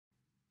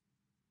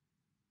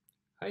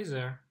Hi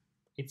there,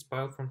 it's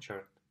Pyle from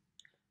Chart.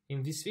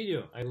 In this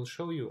video I will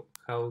show you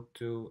how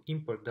to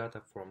import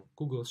data from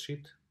Google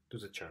Sheet to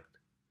the chart.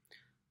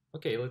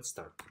 Okay, let's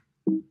start.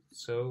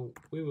 So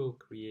we will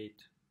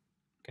create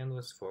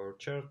canvas for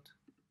chart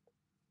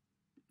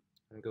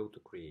and go to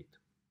create.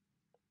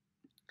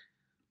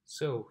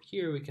 So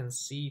here we can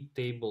see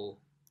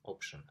table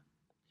option.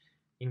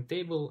 In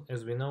table,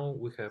 as we know,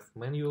 we have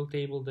manual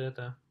table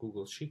data,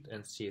 Google Sheet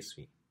and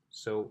CSV.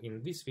 So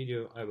in this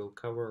video I will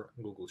cover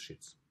Google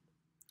Sheets.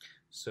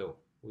 So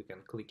we can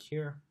click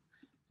here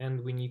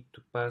and we need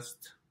to pass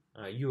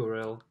a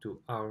URL to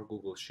our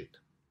Google Sheet.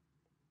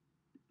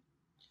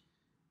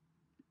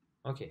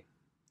 Okay,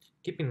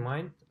 keep in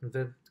mind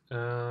that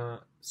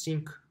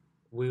sync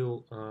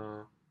will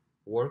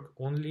work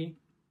only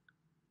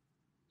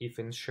if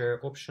in share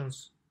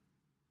options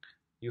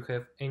you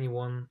have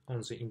anyone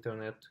on the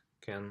internet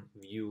can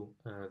view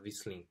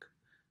this link,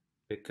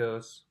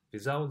 because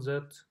without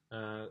that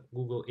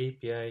Google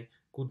API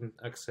couldn't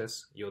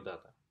access your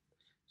data.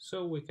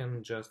 So we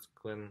can just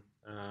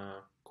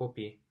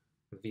copy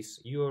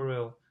this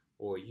URL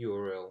or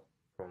URL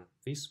from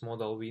this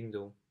modal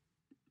window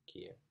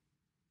here.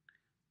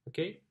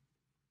 Okay,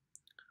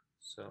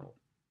 so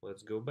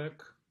let's go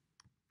back,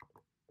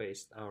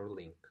 paste our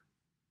link,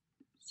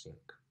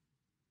 sync.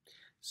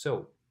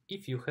 So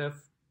if you have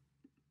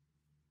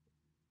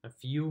a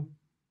few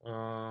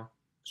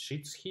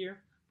sheets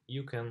here,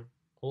 you can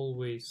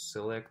always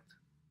select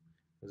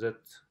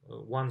that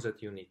one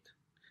that you need.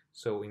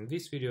 So in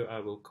this video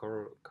I will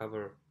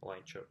cover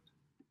line chart.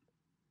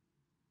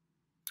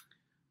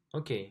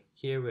 Okay,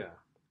 here we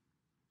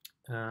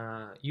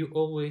are. You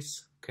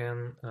always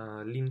can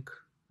link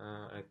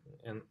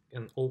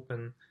and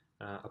open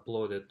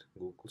uploaded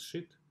Google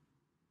Sheet.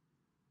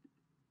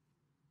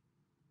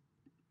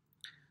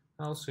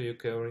 Also, you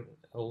can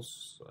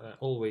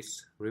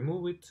always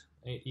remove it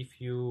if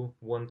you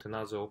want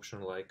another option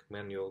like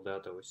manual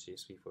data or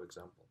CSV, for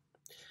example.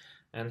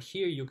 And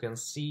here you can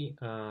see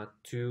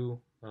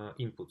two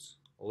inputs,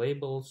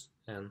 labels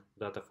and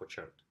data for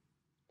chart.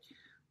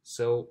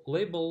 So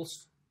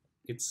labels,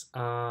 it's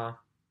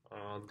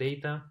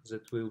data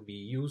that will be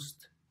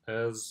used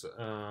as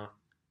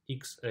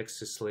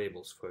x-axis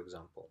labels, for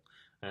example,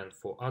 and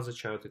for other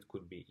chart it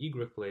could be y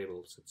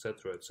labels,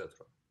 etc., etc.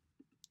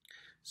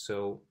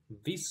 So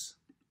these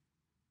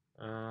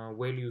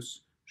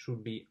values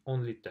should be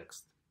only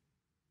text.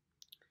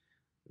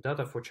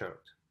 Data for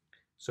chart.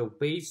 So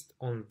based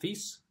on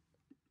this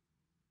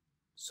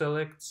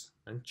selects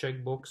and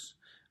checkbox,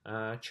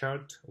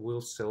 chart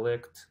will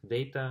select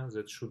data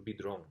that should be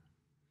drawn.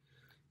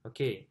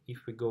 Okay,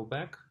 if we go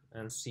back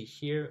and see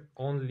here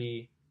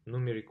only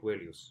numeric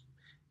values.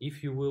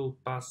 If you will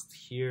pass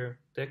here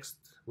text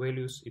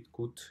values, it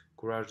could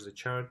crash the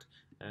chart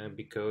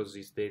because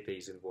this data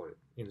is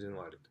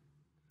invalid.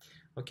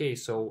 Okay,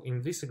 so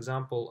in this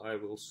example I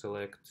will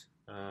select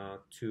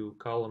two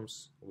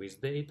columns with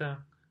data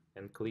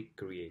and click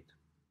create.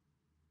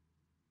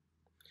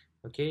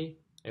 Okay,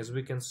 as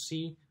we can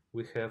see,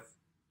 we have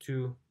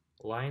two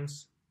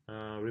lines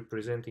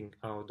representing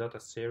our data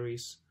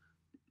series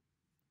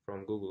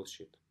from Google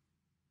Sheet.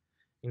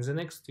 In the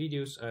next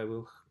videos I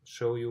will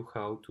show you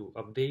how to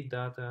update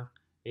data,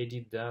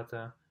 edit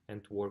data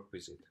and work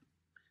with it.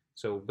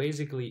 So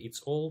basically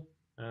it's all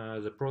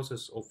the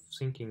process of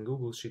syncing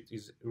Google Sheet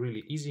is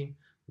really easy.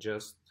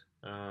 Just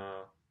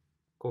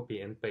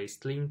copy and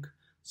paste link,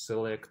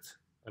 select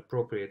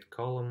appropriate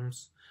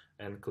columns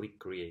and click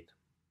create.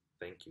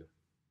 Thank you.